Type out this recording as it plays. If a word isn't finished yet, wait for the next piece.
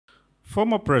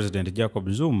Former President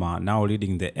Jacob Zuma, now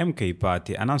leading the MK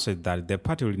party, announced that the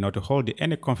party will not hold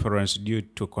any conference due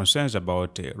to concerns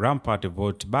about rampant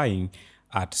vote buying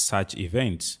at such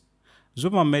events.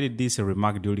 Zuma made this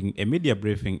remark during a media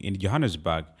briefing in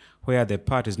Johannesburg, where the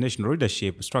party's national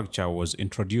leadership structure was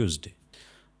introduced.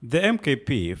 The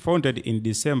MKP, founded in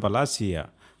December last year,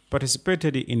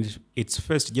 participated in its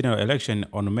first general election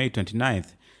on May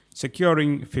 29th,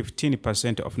 securing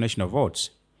 15% of national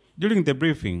votes. During the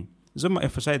briefing, Zuma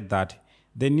emphasized that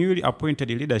the newly appointed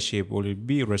leadership will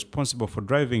be responsible for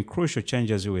driving crucial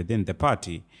changes within the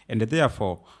party, and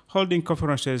therefore holding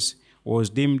conferences was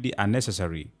deemed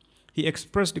unnecessary. He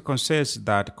expressed concerns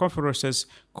that conferences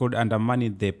could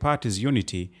undermine the party's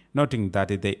unity, noting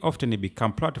that they often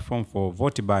become platforms for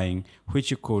vote buying,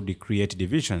 which could create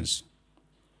divisions.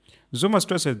 Zuma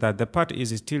stressed that the party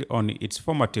is still on its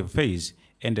formative phase,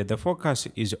 and the focus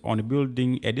is on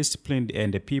building a disciplined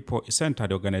and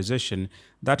people-centered organization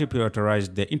that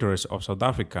prioritizes the interests of South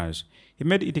Africans. He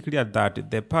made it clear that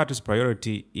the party's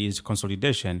priority is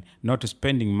consolidation, not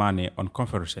spending money on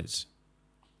conferences.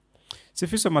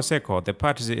 Sifiso Maseko, the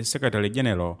party's Secretary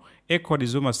General, echoed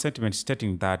Zuma's sentiment,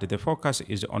 stating that the focus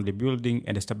is on building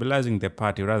and stabilizing the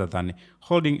party rather than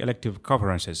holding elective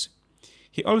conferences.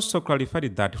 He also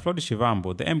clarified that Floyd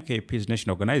Shivambu, the MKP's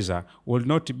national organizer, will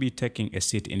not be taking a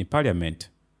seat in parliament.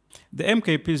 The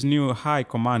MKP's new high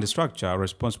command structure,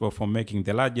 responsible for making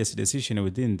the largest decision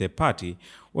within the party,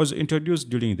 was introduced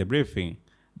during the briefing.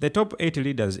 The top 8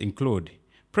 leaders include: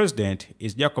 President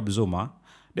is Jacob Zuma,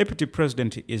 Deputy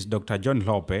President is Dr. John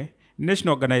Lope,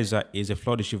 National Organizer is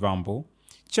Floyd Shivambu,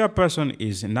 Chairperson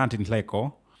is Nanti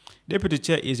Nhleko, Deputy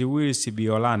Chair is Willis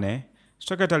Sibiolane,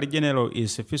 Secretary General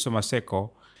is Sifiso Maseko,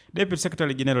 Deputy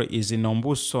Secretary General is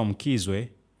Nombuso Mkizwe,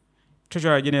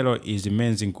 Treasurer General is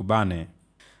Menzi Nkubane.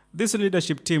 This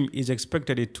leadership team is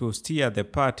expected to steer the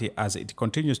party as it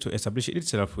continues to establish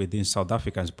itself within South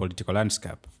Africa's political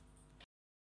landscape.